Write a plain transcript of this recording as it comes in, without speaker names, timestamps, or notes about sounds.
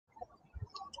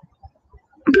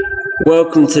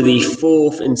Welcome to the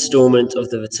fourth installment of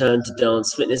the Return to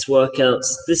Dance Fitness workouts.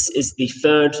 This is the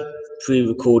third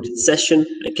pre-recorded session,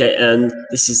 okay, and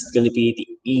this is going to be the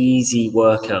easy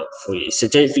workout for you. So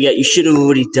don't forget, you should have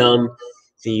already done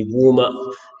the warm-up.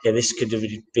 Okay, this could have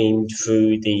been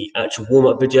through the actual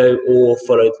warm-up video or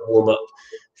followed the warm-up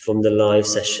from the live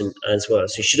session as well.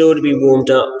 So you should already be warmed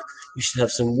up. You should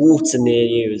have some water near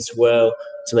you as well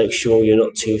to make sure you're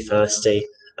not too thirsty.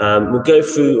 We'll go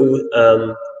through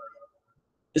all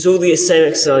it's all the same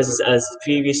exercises as the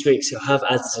previous week, so I have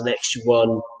added an extra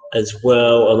one as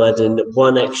well. I'm adding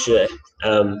one extra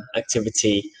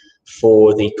activity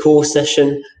for the core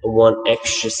session and one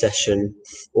extra session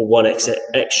or one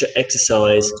extra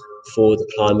exercise for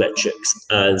the plyometrics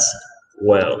as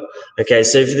well. Okay,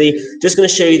 so just going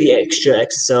to show you the extra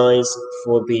exercise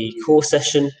for the core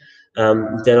session.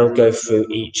 Then I'll go through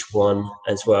each one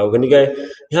as well. We're going to go,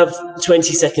 you have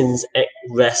 20 seconds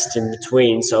rest in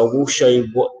between, so I will show you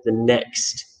what the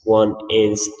next one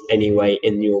is anyway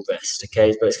in your rest,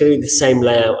 okay? But it's going to be the same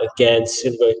layout again. It's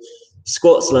going to go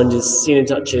squats, lunges, ceiling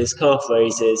touches, calf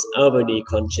raises, elbow knee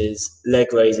crunches,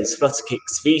 leg raises, flutter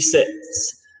kicks,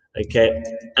 V-sits, okay?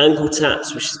 Ankle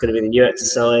taps, which is going to be the new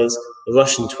exercise, the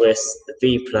Russian twist, the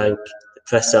V-plank, the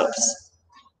press-ups,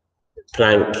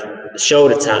 plank,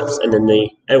 shoulder taps, and then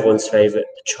everyone's favorite,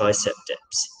 the tricep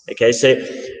dips. Okay, so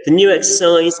the new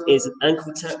exercise is an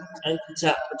ankle tap. I'm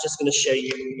just going to show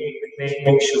you quickly,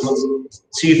 make sure it's not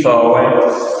too far away.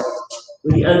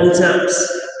 With the ankle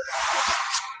taps,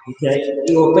 okay,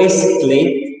 you're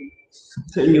basically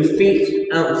putting your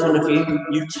feet out in front of you,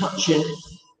 you're touching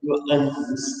your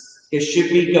ankles. You should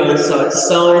be going side to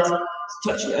side,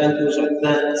 touching your ankles like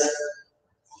that.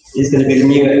 Is going to be the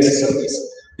new exercise.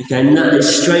 Okay, and that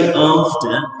is straight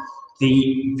after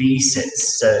the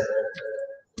V-sits. So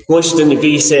once you've done the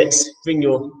V-sits, bring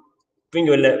your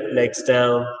legs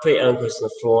down, put your ankles on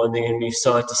the floor, and then you're going to move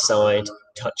side to side,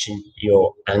 touching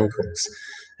your ankles.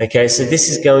 Okay, so this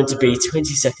is going to be 20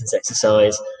 seconds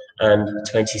exercise and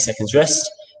 20 seconds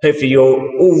rest. Hopefully you're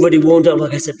already warmed up,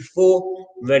 like I said before,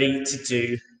 ready to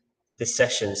do the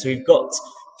session. So we've got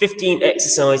 15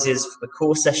 exercises for the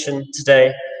core session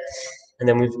today. And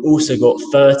then we've also got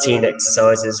 13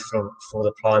 exercises for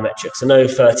the plyometrics. I know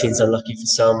 13 is unlucky for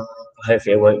some, but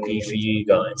hopefully it won't be for you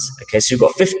guys. Okay, so we've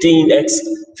got 15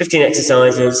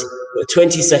 exercises,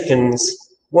 20 seconds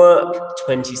work,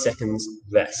 20 seconds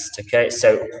rest. Okay,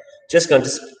 so just going to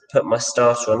put my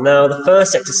starter on now. The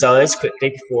first exercise,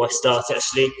 quickly before I start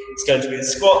actually, is going to be the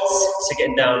squats. So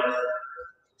getting down,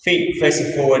 feet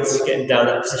facing forwards, getting down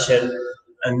that position,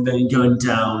 and then going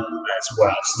down as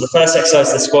well. So the first exercise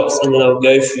is the squats, and then I'll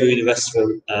go through the rest of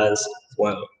them as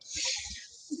well.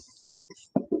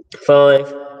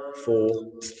 5,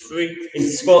 4, 3, into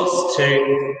squats,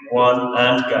 2, 1,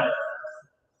 and go.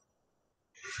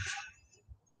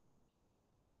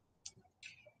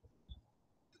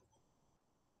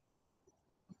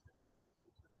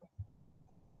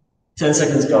 Ten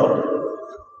seconds gone.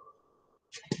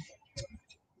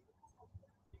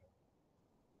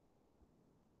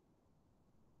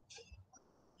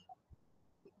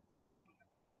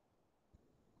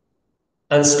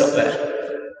 And stop there.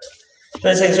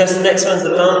 10 seconds rest. The next one's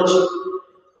the lunge.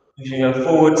 You can go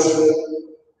forwards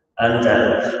and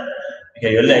down.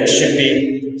 Okay, your legs should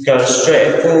be going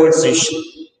straight forwards, so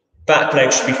back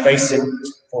leg should be facing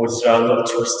forwards as well, not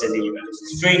twisted either.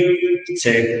 3,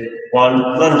 2, 1,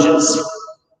 lunges.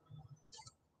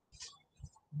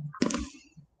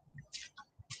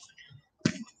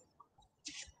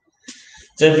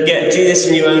 Don't forget, do this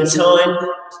in your own time,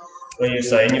 or at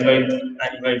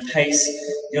your own pace.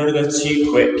 You don't want to go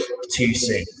too quick, too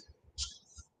soon.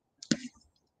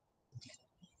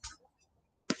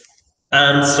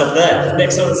 And stop there.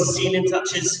 Next one is the ceiling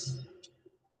touches.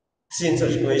 Ceiling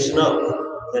touch position up,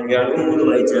 then going all the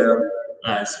way down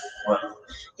as well.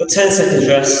 Got 10 seconds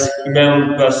rest. You may want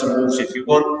to grab some water if you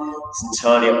want. It's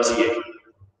entirely up to you.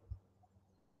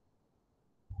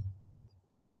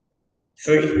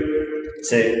 3,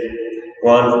 2,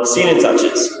 1. Ceiling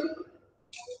touches.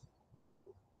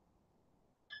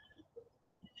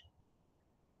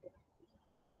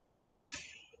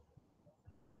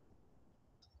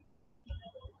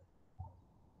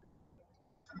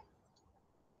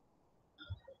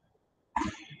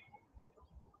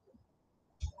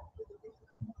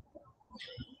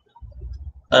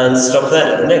 And stop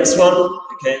there. Next one,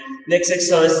 okay. Next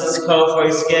exercise is calf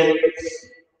raise again.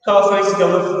 Calf raise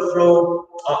going off the floor,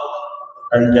 up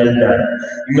and then down.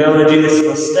 You may want to do this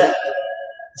for a step.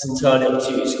 It's entirely up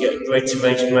to you to get a greater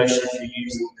range of motion if you're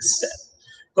using the step.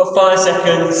 Got 5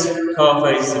 seconds. Calf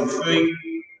raises in 3,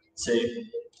 2,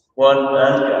 1,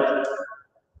 and go.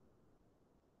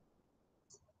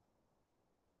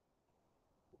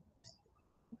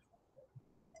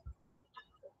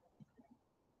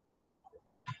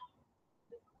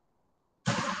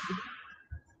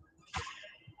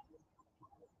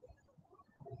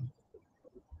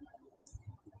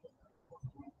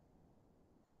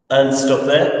 and stop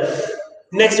there.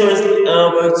 Next one is the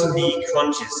elbow to knee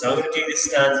crunches. So I'm going to do this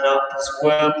standing up as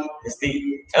well. It's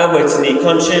the elbow to knee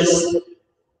crunches.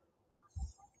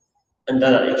 And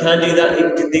you can do that.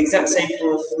 You do the exact same thing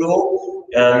on the floor.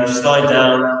 Just lie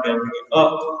down, bring it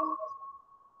up,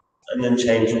 and then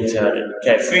change and turn it.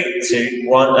 Okay, 3, 2,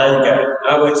 1, and go.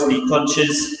 Elbow to knee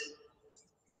crunches.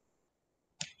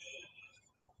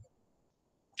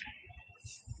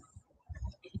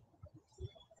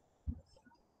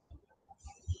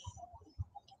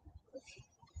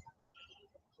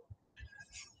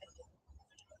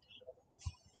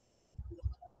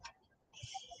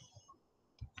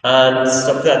 And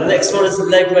stop that. Next one is the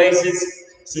leg raises.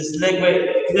 So it's leg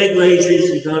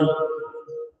raises. You've done.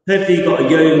 Hopefully you've got a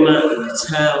yoga mat with your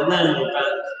tail, laying on your back,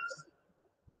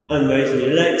 and raising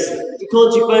your legs. If you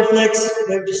can't do both legs,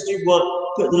 maybe just do one.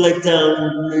 Put the leg down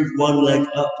and move one leg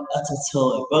up at a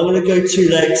time. But I'm going to go 2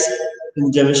 legs in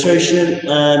the demonstration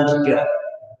and go.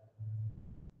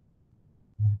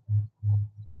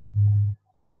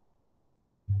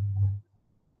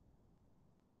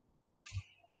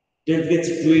 Don't forget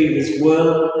to breathe as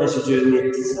well as you're doing the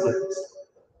exercise.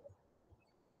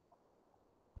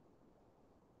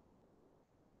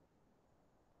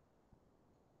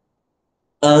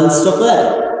 And stop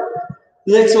there.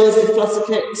 The next one is the flutter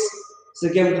kicks. So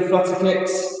again with the flutter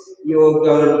kicks, you're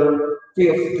going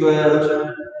feet off the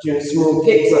ground, doing small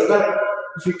kicks like that.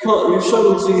 If you can't, you're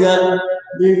struggling to do that,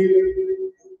 move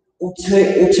or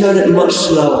turn it much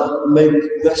slower. Maybe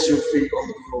rest your feet on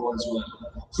the floor as well.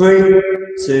 3,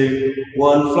 2,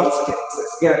 1, flutter kicks.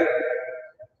 Let's go.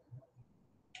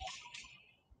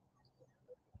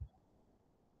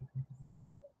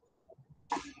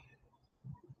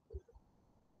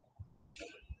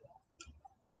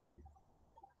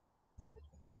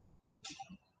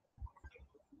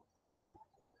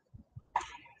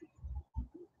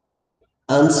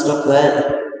 And stop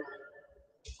there.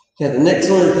 Okay, the next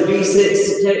one is the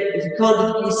V6. Okay, if you can't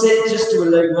do the V6, just do a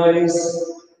leg raise.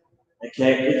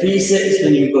 Okay, the V6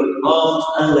 when you've got arms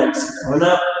and legs coming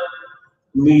up,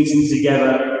 meeting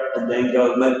together, and then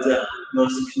go leg down,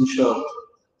 nice and controlled.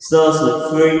 Starting at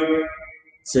 3,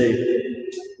 2,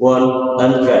 1,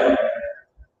 and go.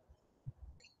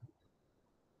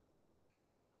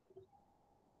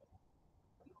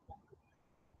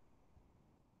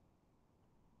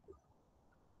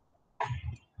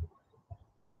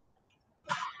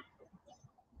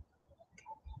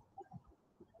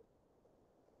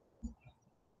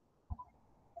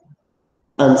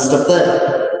 And stop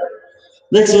there.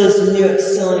 Next one is the new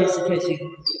exercise. Okay, so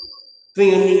you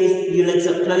bring your legs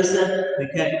up closer.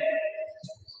 Okay.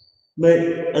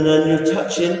 And then you're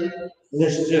touching.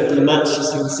 Let's do it on the mat,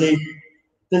 just so you can see.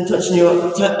 Then touching your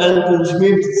ankles,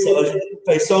 move to the side,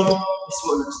 face on. This is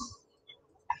what it looks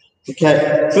like.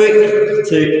 Okay, 3,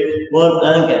 2, 1,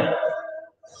 and go.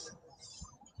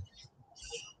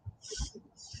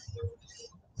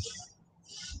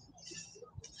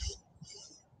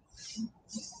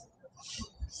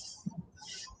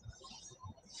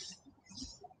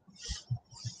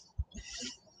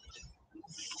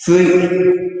 Three,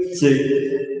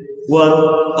 2,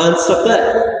 1, and stop there.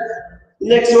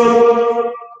 Next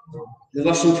one, the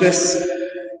Russian twist.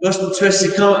 Russian twist,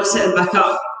 you come up, sitting back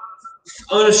up.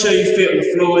 I'm going to show you feet on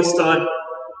the floor this time.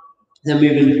 Then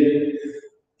moving,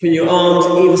 putting your arms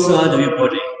either side of your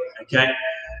body. Okay.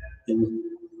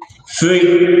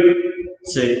 3,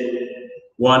 2,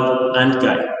 1, and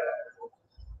go.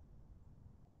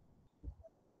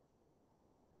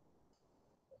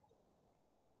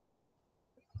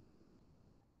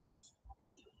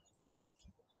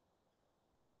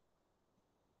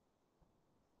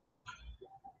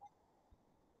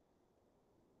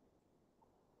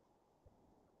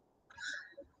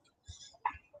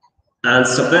 And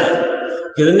stop there.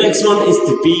 Okay, the next one is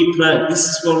the V plank. This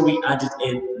is one we added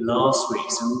in last week.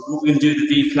 So what we're going to do the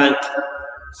V plank.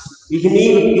 You can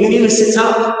either sit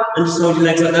up and just hold your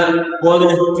legs like that, or I'm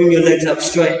going to bring your legs up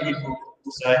straight.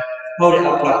 So hold it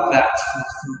up like that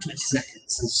for 20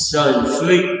 seconds. And so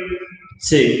 3,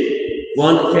 2,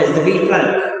 1. Okay, the V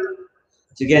plank.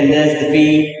 So again, there's the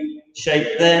V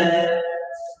shape there.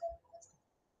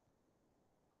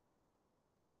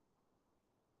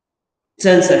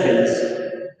 Ten seconds.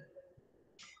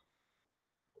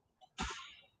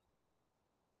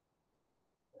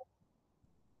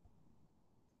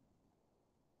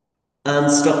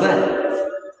 And stop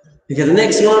there. Okay, the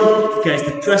next one, okay, is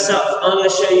the press up. I'm going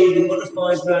to show you the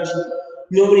modified version.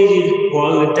 Normally I'm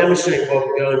going to demonstrate while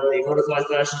we're going the modified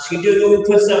version. So you can do a normal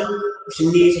press up with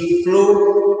your knees off the floor.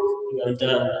 You're going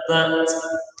down like that.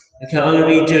 Okay, I'm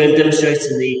going to be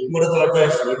demonstrating the modified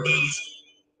version, your knees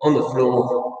on the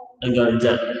floor. and going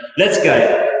down. Let's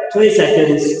go. 20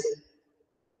 seconds.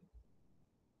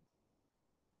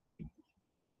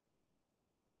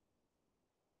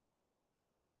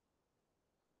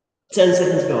 Ten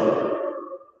seconds gone.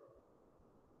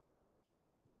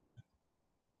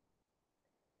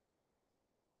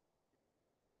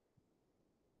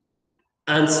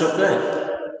 And stop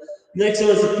there. Next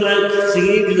one is the plank. So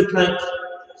you do the plank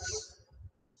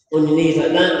on your knees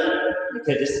like that.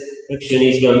 Okay, just make sure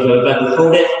your knees go back and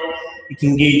hold it. You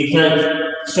can do the plank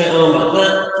straight arm like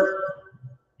that.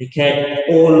 Okay,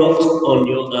 all locked on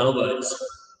your elbows.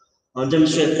 I'll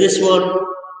demonstrate this one.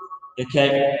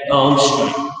 Okay, arm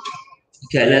straight.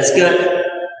 Okay, let's go.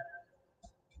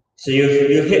 So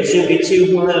your hips shouldn't be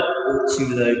too high or too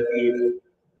low for you.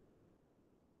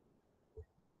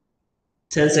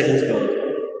 10 seconds gone.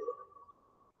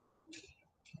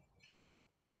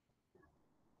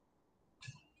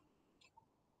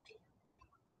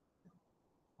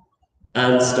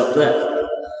 And stop there.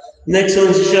 Next one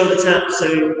is a shoulder tap. So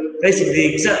basically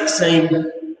the exact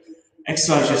same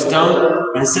exercise just done,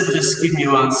 but instead of just keeping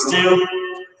your arms still,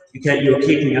 okay, you're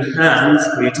keeping your hands,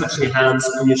 or you're touching your hands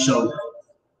on your shoulder.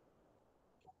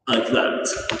 Like that.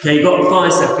 Okay, you've got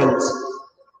 5 seconds.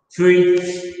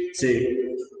 3,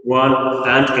 2, 1,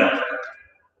 and go.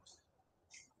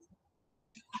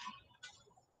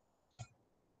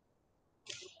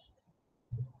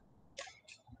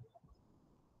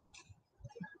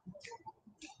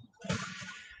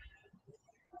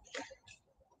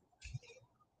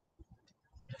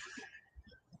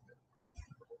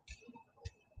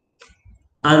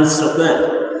 And stop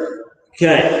there.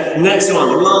 Okay, next one,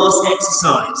 the last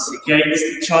exercise, okay, is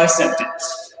the tricep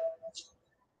dips.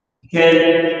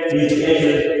 Okay, you can edge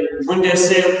your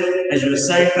windowsill, edge of the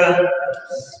sofa.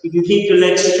 You can keep your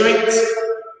legs straight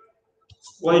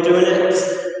while you're doing it.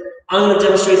 I'm going to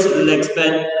demonstrate it with the legs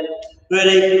bent.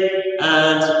 Ready,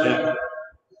 and go.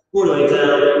 All the way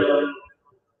down.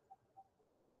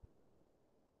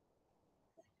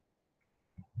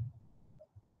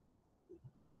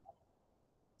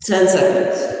 Ten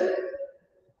seconds.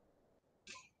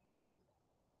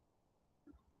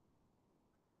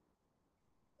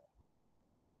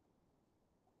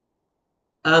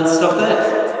 And stop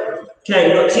there. Okay,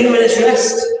 we've got 2 minutes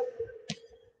rest.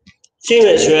 2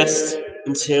 minutes rest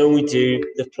until we do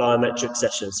the plyometric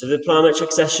session. So the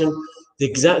plyometric session, the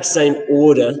exact same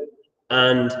order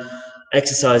and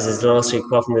exercises last week,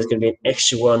 apart from there's going to be an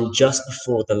extra one just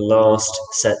before the last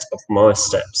set of my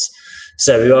steps.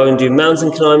 So we are going to do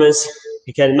mountain climbers.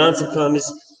 Okay, the mountain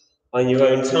climbers on your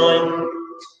own time.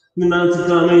 The mountain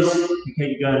climbers, you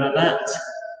keep going like that.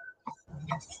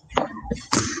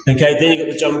 Okay, then you've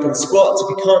got the jump and squat. If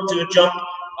you can't do a jump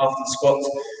after the squat,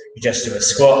 you just do a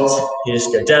squat. You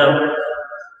just go down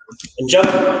and jump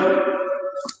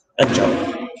and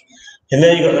jump. And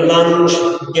then you've got the lunge.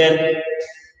 Again, you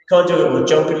can't do it with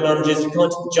jumping lunges. You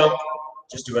can't do the jump,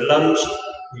 just do a lunge.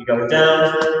 You're going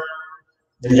down,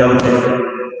 then jumping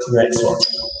to the next one.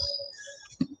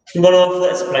 Come on off,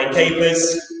 let's play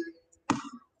capers.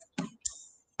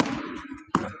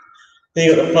 Then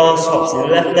you've got the fast hops in the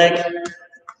left leg.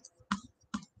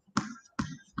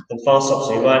 And fast hops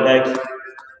on your right leg.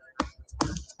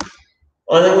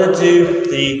 I'm then going to do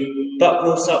the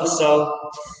buckle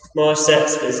style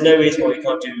biceps, but there's no reason why you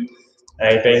can't do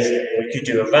a basic, or you could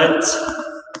do a Rant.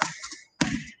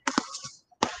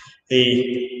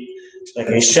 Like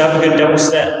an extravagant double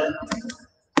step.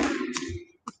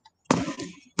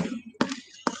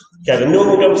 Okay, the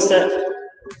normal double step.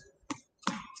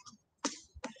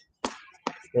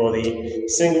 Or the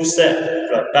single step,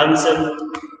 like Bantam.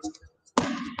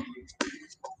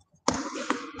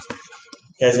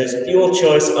 Okay, so it's your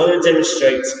choice. I'm going to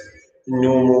demonstrate the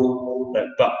normal, like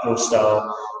buckle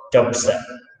style double step.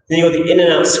 Then you've got the in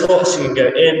and out squats. You can go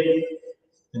in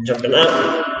and jumping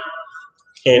out,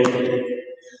 in,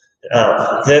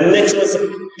 out. The next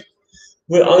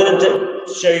one, I'm going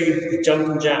to show you the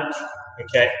jumping jack.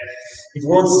 Okay, if you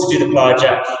wanted to do the plyo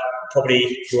jack, probably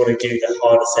you want to do the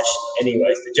harder session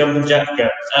anyways. The jumping jack, go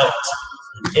out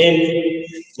and in,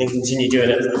 and continue doing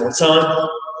it one more time.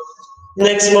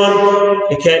 Next one,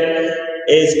 okay,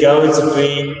 is going to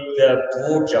be the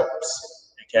broad jumps.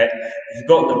 Okay, if you've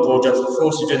got the broad jumps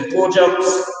before, so you do the broad jumps,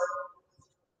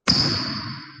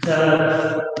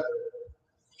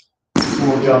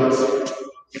 broad jumps,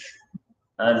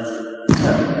 and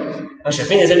actually, I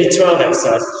think there's only 12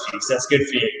 exercises for you, so that's good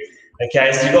for you.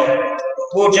 Okay, so you've got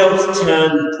broad jumps,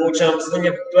 turn, broad jumps, then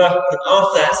you burp, and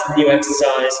after that's the new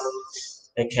exercise.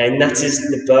 Okay, and that is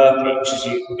the burpee, which is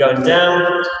you going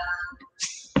down.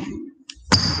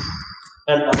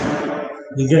 And up.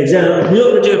 You go down. You're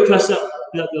not going to do a press up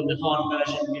a little bit on the hard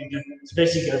version. We're going to go, so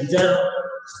basically go down,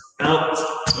 out,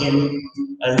 in,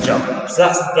 and jump. So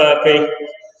that's the burpee.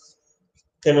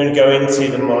 Then we're going to go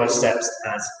into the minor steps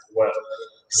as well.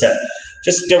 So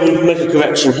just double make a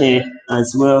correction here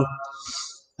as well,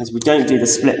 as we don't do the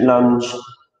split lunge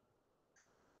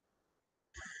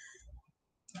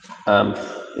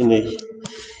in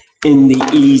the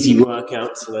easy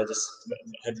workouts, and I just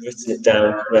had written it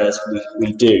down, whereas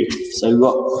we do. So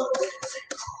what?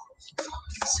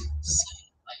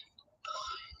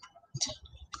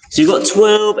 So you've got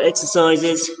 12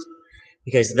 exercises.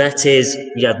 Okay, so that is,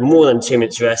 you have more than 2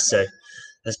 minutes rest, so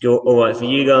that's all right for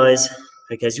you guys.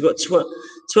 Okay, so you've got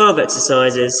 12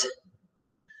 exercises.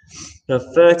 You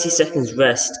have 30 seconds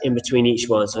rest in between each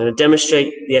one. So I'm going to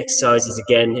demonstrate the exercises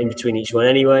again in between each one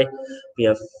anyway. We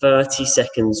have 30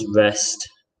 seconds rest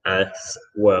as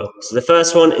well. So the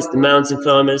first one is the mountain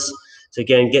climbers. So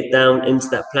again, get down into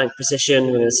that plank position.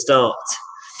 We're going to start.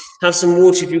 Have some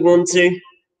water if you want to.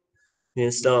 We're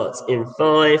going to start in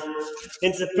 5.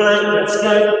 Into the plank, let's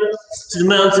go. To the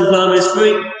mountain climbers,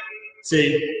 3,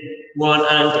 2, 1,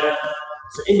 and go.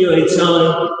 So in your own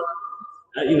time,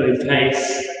 at your own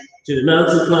pace, to the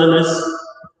mountain climbers.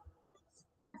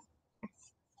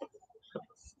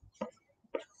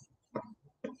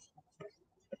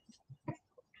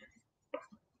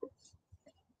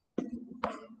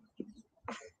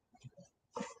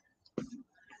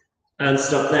 And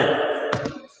stop there.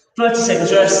 30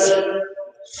 seconds rest.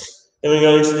 Then we're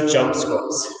going to the jump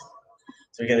squats.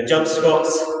 So we're going to jump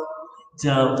squats,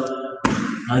 down,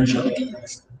 and jump.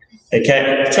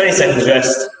 Okay, 20 seconds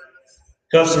rest.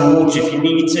 Grab some water if you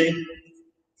need to.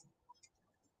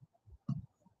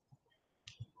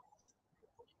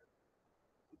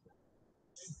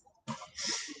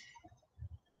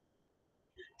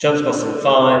 Jump squats in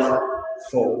 5,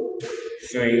 4,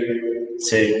 3,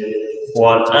 2,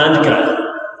 1, and go.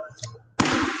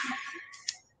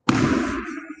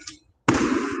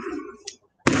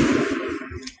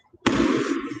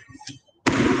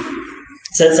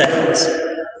 Ten seconds.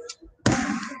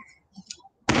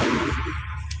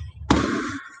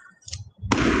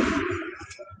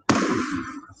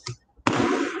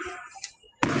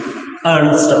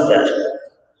 And stop there.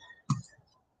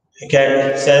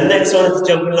 Okay, so the next one is the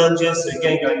jumping lunges. So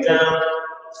again, going down,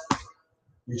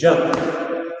 and jump,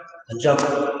 and jump.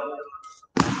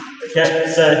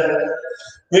 Okay, so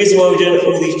the reason why we're doing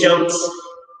all these jumps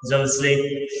is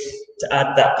obviously to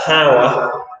add that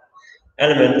power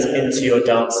element into your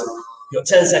dance. You've got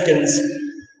 10 seconds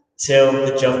till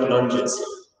the jump lunges.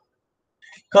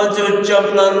 Can't do a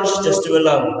jump lunge, just do a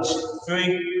lunge.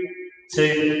 3,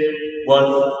 2,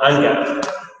 1, and go.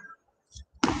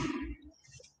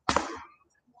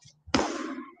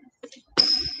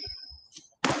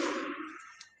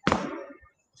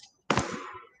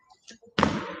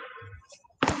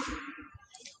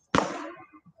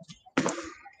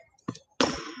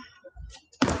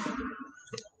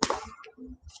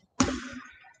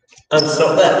 And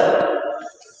stop there.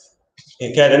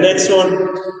 Okay, the next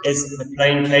one is the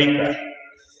plain caper.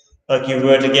 Like you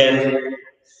would again,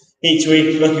 each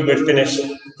week, like you would finish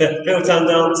the field time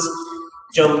dance,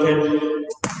 jumping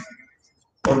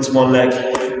onto one leg,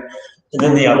 and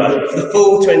then the other, for the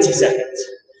full 20 seconds.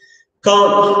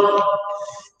 Can't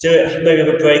do it, maybe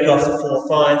have a break after 4 or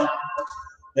 5,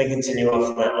 then continue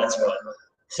after that, that's right.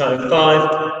 So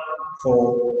 5,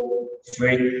 4,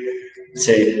 3,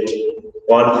 2,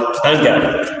 1, and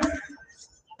go.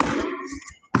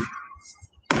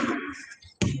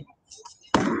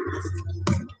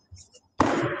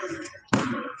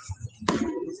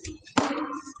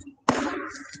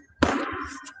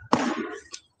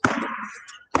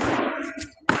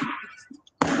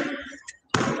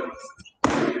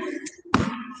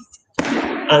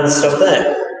 And stop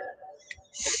there.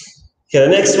 Okay, the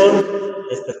next one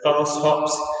is the fast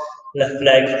hops. Left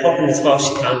leg, hopping as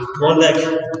fast as you can. One leg,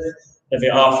 maybe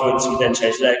afterwards, we then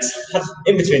change legs. Have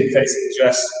in between the faces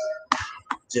rest.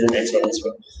 Do the next one as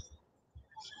well.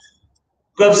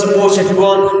 Grab some water if you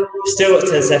want. Still got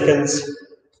 10 seconds.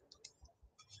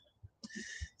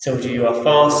 Told you are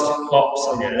fast hops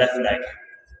on your left leg.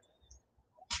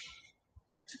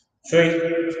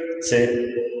 3,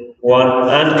 2, 1,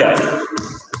 and go.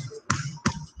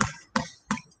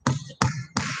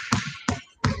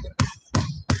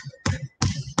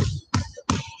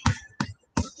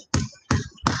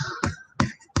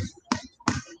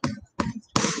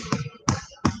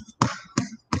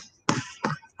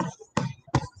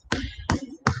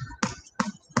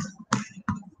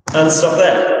 And stop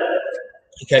there.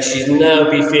 Okay, so you now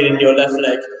be feeling your left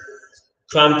leg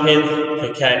cramping.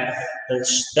 Okay, and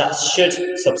that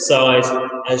should subside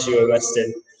as you are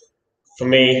resting for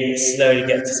me, it slowly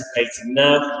gets dissipated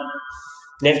now.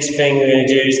 Next thing we're going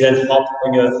to do is then hop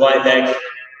on your right leg.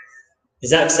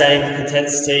 Exact same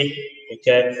intensity,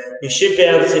 okay? You should be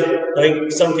able to, I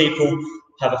think some people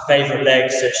have a favourite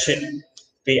leg, so it shouldn't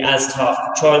be as tough.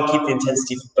 Try and keep the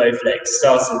intensity for both legs.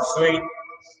 Start in 3,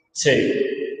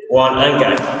 2, 1, and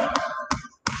go.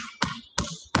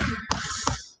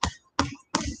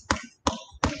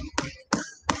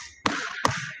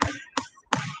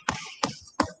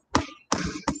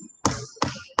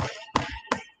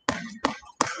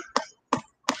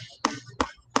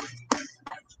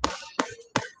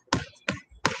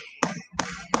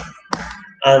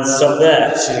 And stop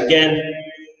there. So again,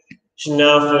 so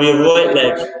now for your right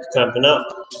leg, clamping up.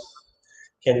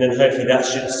 And then hopefully that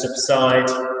should subside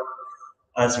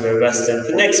as we're resting.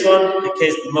 The next one,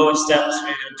 because the more steps we're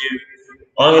going to do,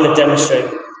 I'm going to demonstrate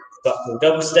the buckle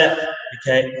double step.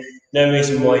 Okay, no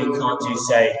reason why you can't do,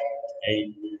 say,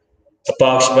 a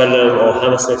Barksbellum or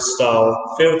Hammersmith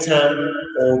style field turn,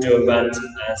 or do a Rant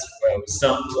as where we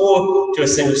start, or do a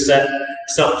single step.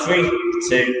 Start 3,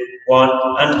 2, 1,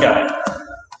 and go.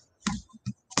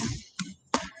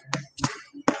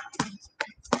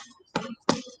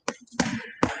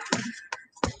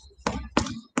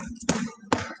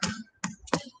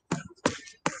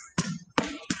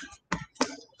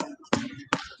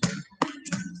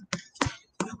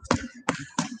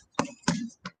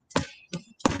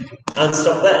 And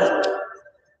stop there.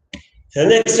 The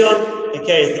next one,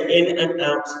 okay, is the in and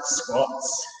out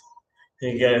squats.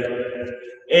 Here you go.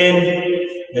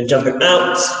 In, then jumping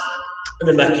out, and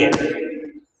then back in,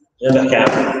 and back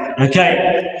out.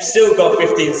 Okay, still got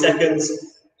 15 seconds.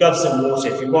 Grab some water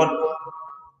if you want.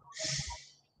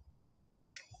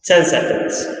 10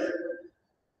 seconds.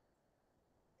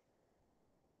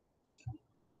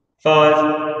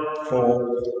 5,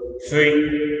 4,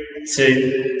 3,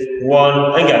 2,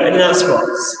 1, and go. In and out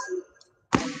squats.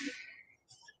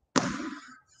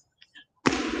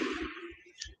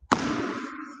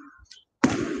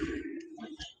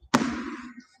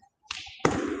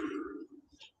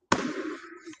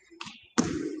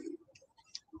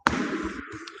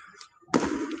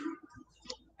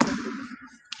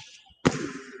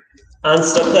 And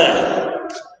stop there.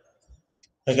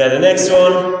 Okay, the next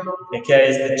one, okay,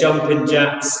 is the jumping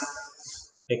jacks.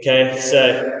 Okay,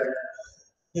 so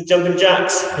the jumping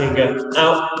jacks, here you go,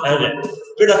 out and in. A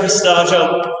bit like a star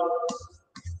jump.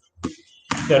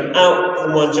 Going out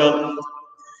on one jump,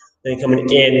 then coming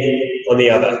in on the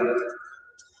other.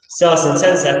 Starts in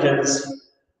 10 seconds.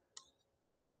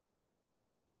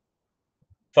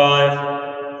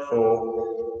 5,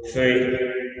 4,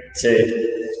 3, 2,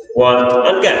 1,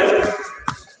 and go.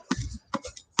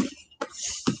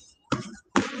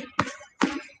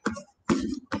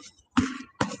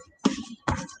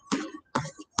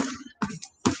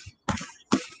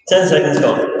 Ten seconds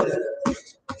gone.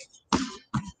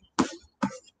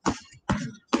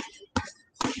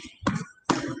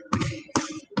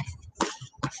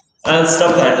 And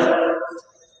stop there.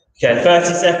 Okay,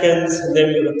 30 seconds, and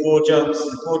then we've got the broad jumps.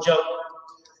 The broad jump,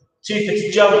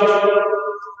 250 jump,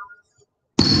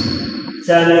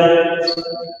 turn,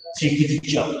 250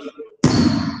 jump.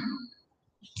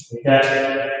 Okay.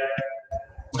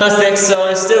 That's the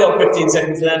exercise, still got 15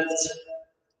 seconds left.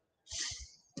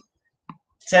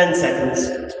 10 seconds.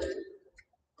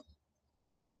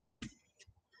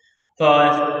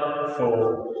 5,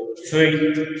 4,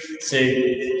 3,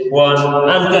 2, 1,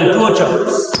 and go, broad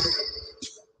jumps.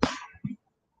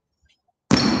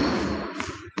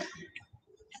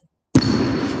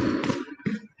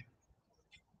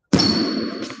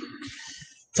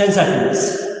 Ten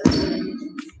seconds.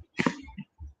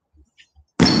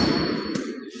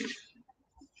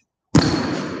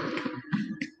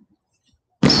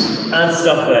 And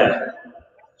stop there.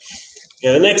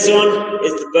 Yeah, the next one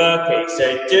is the burpee. So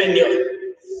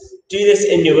do this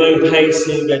in your own pace.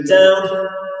 So you go down,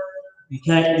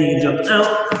 okay, then you jump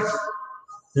out,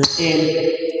 then in,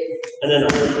 and then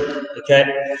up. Okay,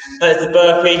 that's the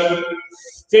burpee.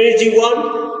 If you only do one,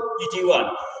 you do one.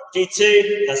 Do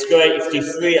 2, that's great. If you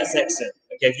do 3, that's excellent.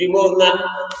 Okay, if you do more than that,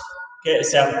 get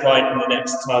yourself a pint in the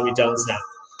next time you're done now.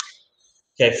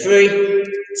 Okay, 3,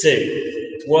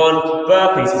 2, 1,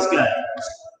 burpees, let's go.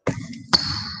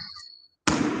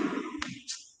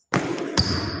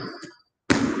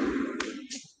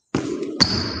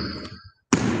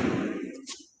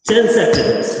 Ten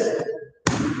seconds.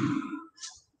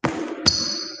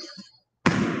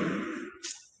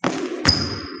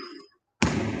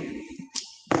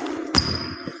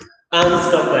 And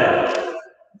stop there.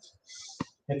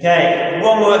 Okay,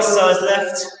 one more exercise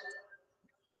left.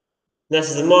 This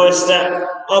is the Morris step.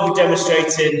 I'll be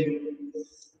demonstrating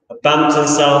a Bampton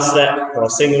style step or a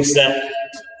single step.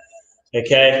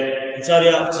 Okay, entirely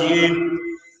up to you.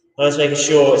 I'm just making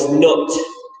sure it's not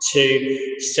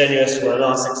too strenuous for my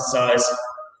last exercise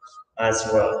as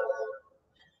well.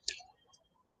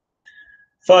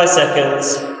 5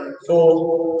 seconds.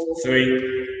 4,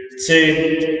 3,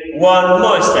 2, 1.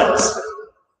 More steps.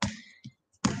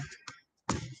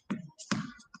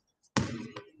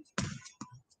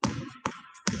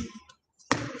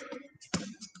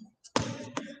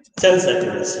 10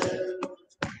 seconds.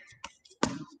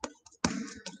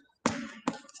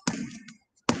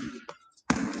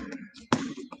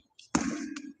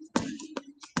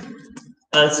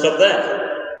 And stop there.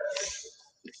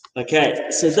 Okay,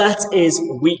 so that is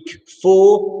week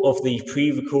 4 of the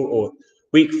pre-record, or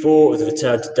week 4 of the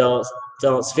Return to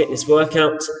Dance Fitness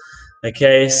workout.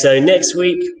 Okay, so next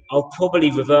week I'll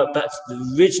probably revert back to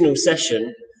the original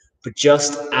session, but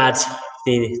just add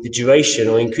the duration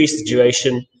or increase the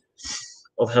duration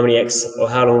of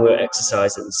how long we're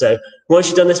exercising. So once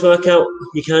you've done this workout,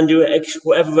 you can do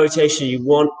whatever rotation you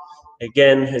want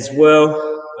again as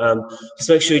well. Just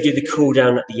make sure you do the cool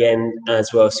down at the end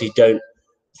as well, so you don't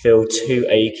feel too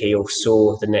achy or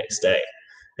sore the next day.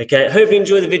 Okay, hope you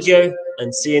enjoy the video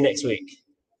and see you next week.